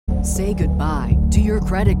Say goodbye to your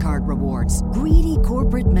credit card rewards. Greedy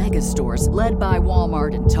corporate mega stores, led by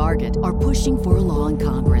Walmart and Target, are pushing for a law in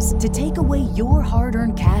Congress to take away your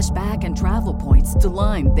hard-earned cash back and travel points to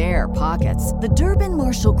line their pockets. The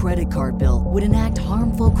Durbin-Marshall credit card bill would enact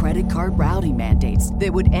harmful credit card routing mandates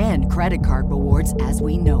that would end credit card rewards as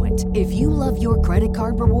we know it. If you love your credit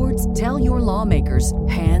card rewards, tell your lawmakers,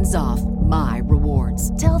 hands off my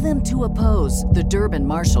rewards. Tell them to oppose the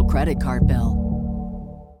Durbin-Marshall credit card bill.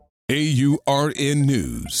 AURN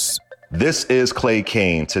News. This is Clay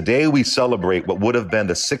Kane. Today we celebrate what would have been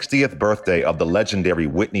the 60th birthday of the legendary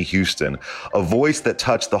Whitney Houston, a voice that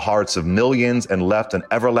touched the hearts of millions and left an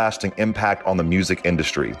everlasting impact on the music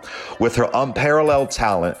industry. With her unparalleled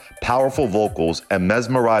talent, powerful vocals, and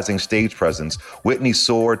mesmerizing stage presence, Whitney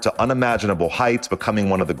soared to unimaginable heights, becoming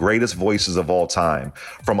one of the greatest voices of all time.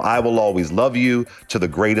 From I Will Always Love You to The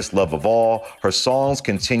Greatest Love of All, her songs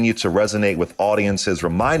continue to resonate with audiences,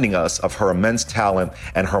 reminding us of her immense talent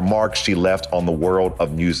and her mark she left on the world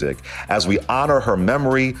of music. As we honor her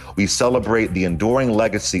memory, we celebrate the enduring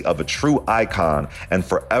legacy of a true icon and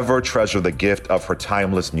forever treasure the gift of her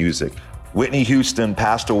timeless music. Whitney Houston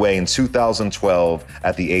passed away in 2012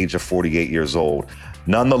 at the age of 48 years old.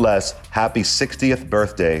 Nonetheless, happy 60th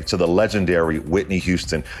birthday to the legendary Whitney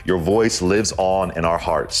Houston. Your voice lives on in our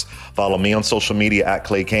hearts. Follow me on social media at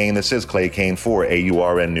Clay Kane. This is Clay Kane for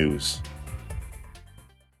AURN News.